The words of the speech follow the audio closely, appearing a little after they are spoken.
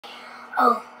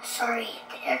Oh, sorry,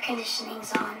 the air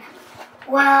conditioning's on.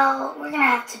 Well, we're gonna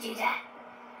have to do that.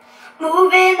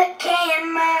 Moving the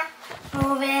camera,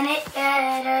 moving it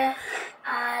better.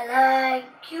 I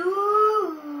like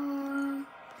you.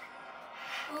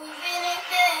 Moving it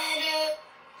better,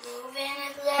 moving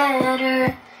it better.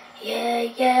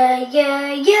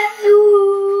 Yeah,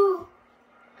 ooh.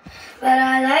 But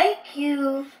I like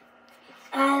you,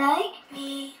 I like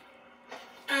me.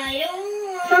 I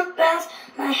don't wanna bounce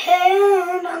my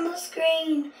hand on the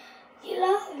screen. You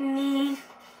love me,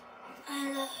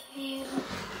 I love you.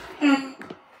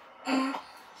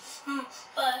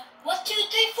 But 1, 2,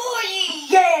 3, 4,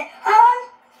 yeah, I'm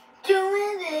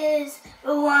doing this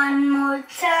one more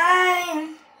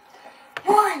time.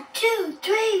 1, 2,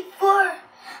 3, 4.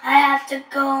 I have to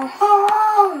go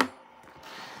home.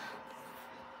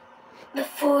 The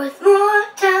 4th more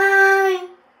time.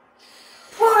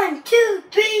 1, 2,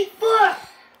 3, 4.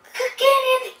 Cooking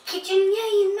in the kitchen,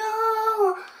 yeah, you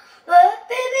know. But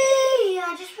baby,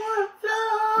 I just wanna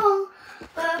flow.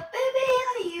 But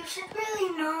baby, you should really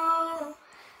know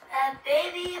that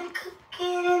baby, I'm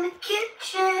cooking in the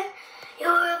kitchen.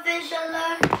 You're a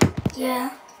visualer, yeah.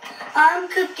 I'm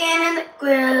cooking in the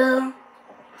grill.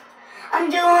 I'm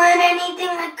doing anything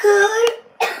I could.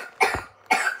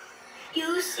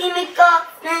 You see me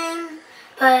coughing,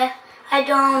 but I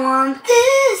don't want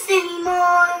this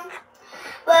anymore.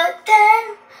 But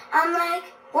then I'm like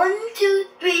 1, 2,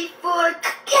 3, 4,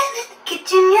 cooking in the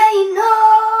kitchen, yeah, you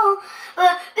know.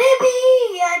 But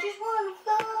baby, I just wanna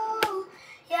flow.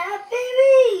 Yeah,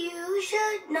 baby, you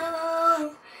should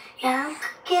know. Yeah, I'm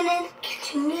cooking in the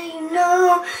kitchen, yeah, you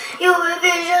know. You're a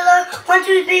visualer. 1,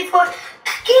 2, 3, 4,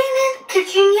 cooking in the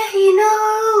kitchen, yeah, you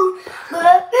know.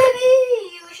 But baby,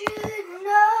 you should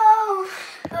know.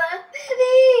 But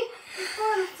baby, you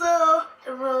wanna flow.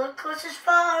 The roller coaster's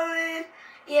falling.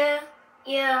 Yeah.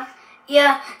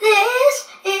 This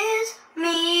is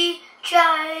me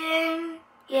trying.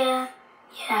 Yeah.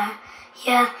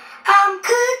 I'm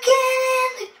cooking in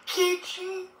the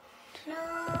kitchen.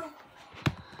 No.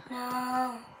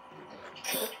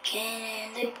 Cooking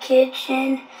in the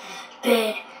kitchen.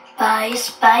 Bit by a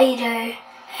spider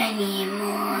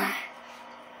anymore.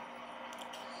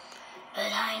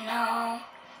 But I know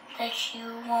that you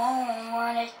won't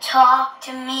want to talk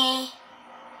to me.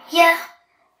 Yeah.